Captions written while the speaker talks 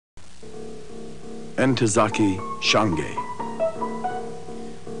Ntozake Shange.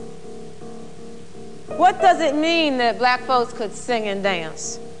 What does it mean that black folks could sing and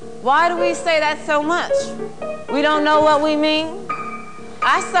dance? Why do we say that so much? We don't know what we mean?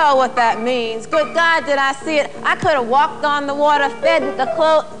 I saw what that means. Good God, did I see it? I could have walked on the water, fed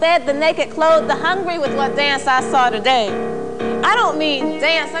the naked, clothed the hungry with what dance I saw today. I don't mean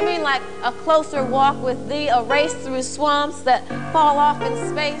dance, I mean like a closer walk with thee, a race through swamps that fall off in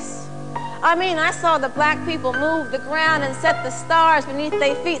space. I mean, I saw the black people move the ground and set the stars beneath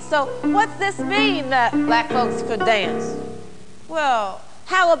their feet. So what's this mean that black folks could dance? Well,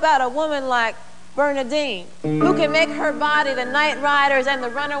 how about a woman like Bernadine, who can make her body the night riders and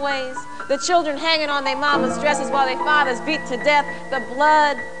the runaways, the children hanging on their mama's dresses while their fathers beat to death, the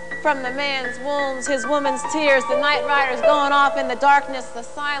blood from the man's wounds, his woman's tears, the night riders going off in the darkness, the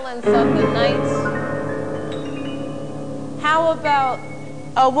silence of the night. How about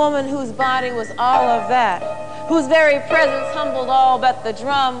a woman whose body was all of that, whose very presence humbled all but the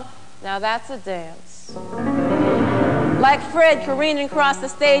drum? Now that's a dance. Like Fred careening across the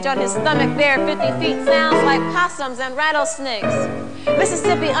stage on his stomach bare 50 feet, sounds like possums and rattlesnakes.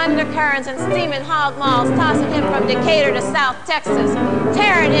 Mississippi undercurrents and steaming hog maws tossing him from Decatur to South Texas,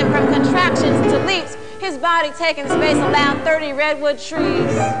 tearing him from contractions to leaps, his body taking space around 30 redwood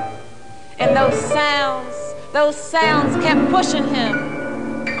trees. And those sounds kept pushing him.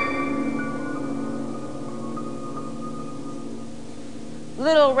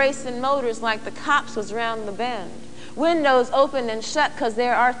 Little racing motors like the cops was round the bend. Windows open and shut because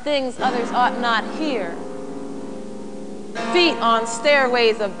there are things others ought not hear. Feet on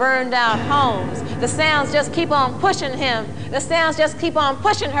stairways of burned out homes. The sounds just keep on pushing him. The sounds just keep on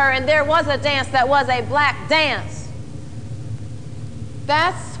pushing her, and there was a dance that was a black dance.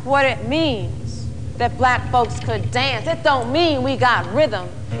 That's what it means that black folks could dance. It don't mean we got rhythm.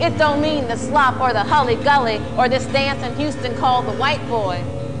 It don't mean the slop or the hully-gully or this dance in Houston called the white boy.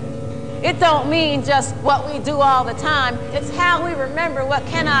 It don't mean just what we do all the time. It's how we remember what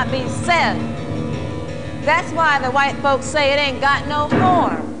cannot be said. That's why the white folks say it ain't got no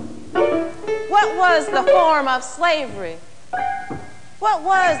form. What was the form of slavery? What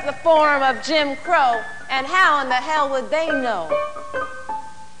was the form of Jim Crow? And how in the hell would they know?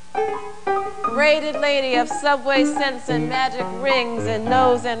 Braided lady of subway scents and magic rings and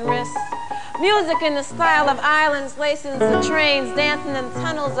nose and wrists. Music in the style of islands, lacing the trains, dancing in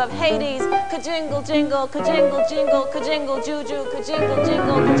tunnels of Hades. Ka-jingle, jingle, ka-jingle, jingle, ka-jingle, juju, ka-jingle,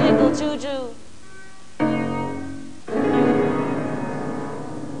 jingle, ka-jingle, juju.